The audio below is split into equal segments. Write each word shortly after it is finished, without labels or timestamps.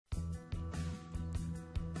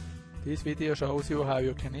This video shows you how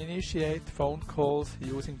you can initiate phone calls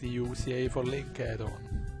using the UCA for Lync add-on.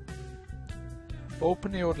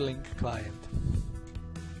 Open your Lync client.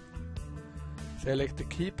 Select the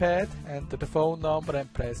keypad, enter the phone number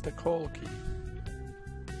and press the call key.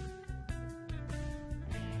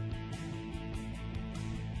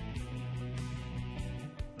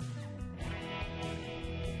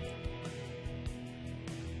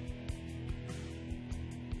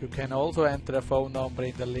 You can also enter a phone number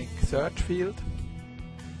in the Lync search field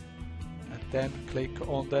and then click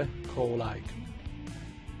on the call icon.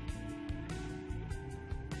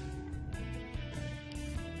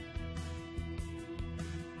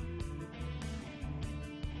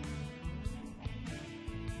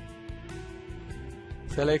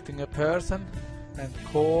 Selecting a person and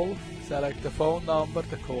call, select the phone number,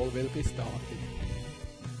 the call will be started.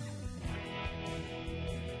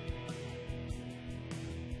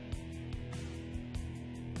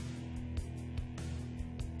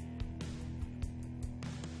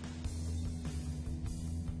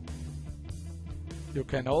 You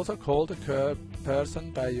can also call the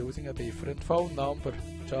person by using a different phone number.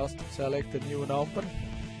 Just select a new number,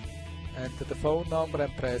 enter the phone number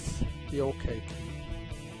and press the OK key.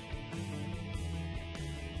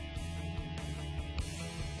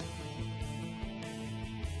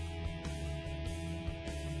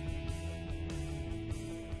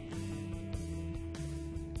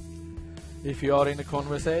 If you are in a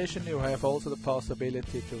conversation, you have also the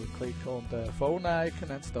possibility to click on the phone icon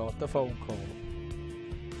and start the phone call.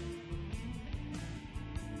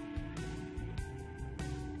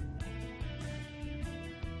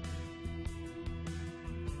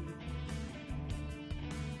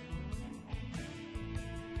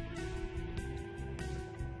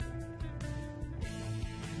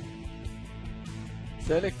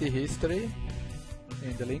 Select the history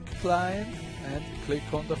in the Lync client and click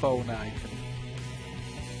on the phone icon.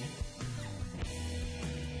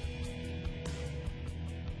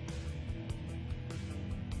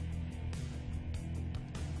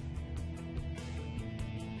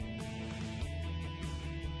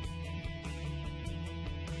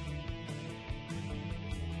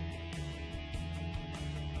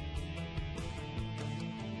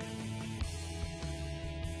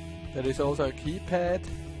 There is also a keypad.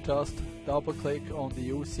 Just double click on the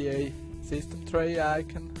UCA system tray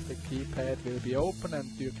icon. The keypad will be open and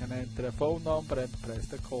you can enter a phone number and press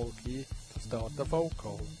the call key to start the phone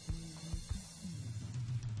call.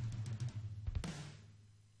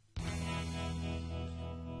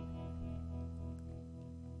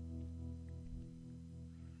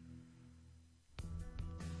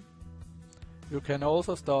 You can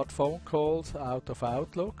also start phone calls out of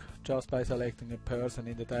Outlook just by selecting a person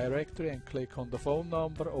in the directory and click on the phone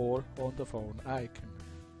number or on the phone icon.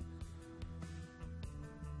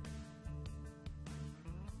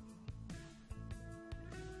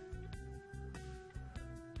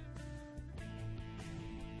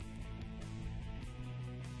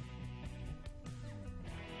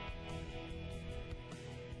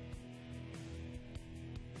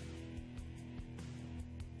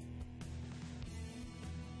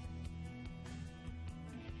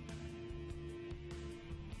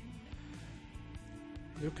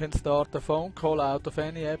 You can start a phone call out of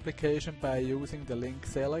any application by using the Lync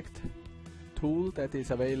Select tool that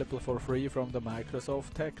is available for free from the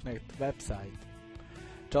Microsoft TechNet website.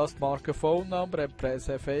 Just mark a phone number and press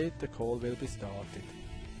F8, the call will be started.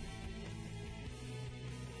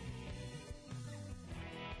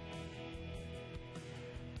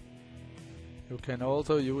 You can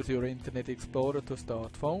also use your Internet Explorer to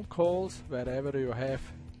start phone calls. Wherever you have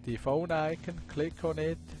the phone icon, click on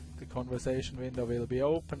it. The conversation window will be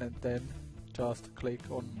open and then just click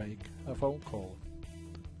on Make a Phone Call.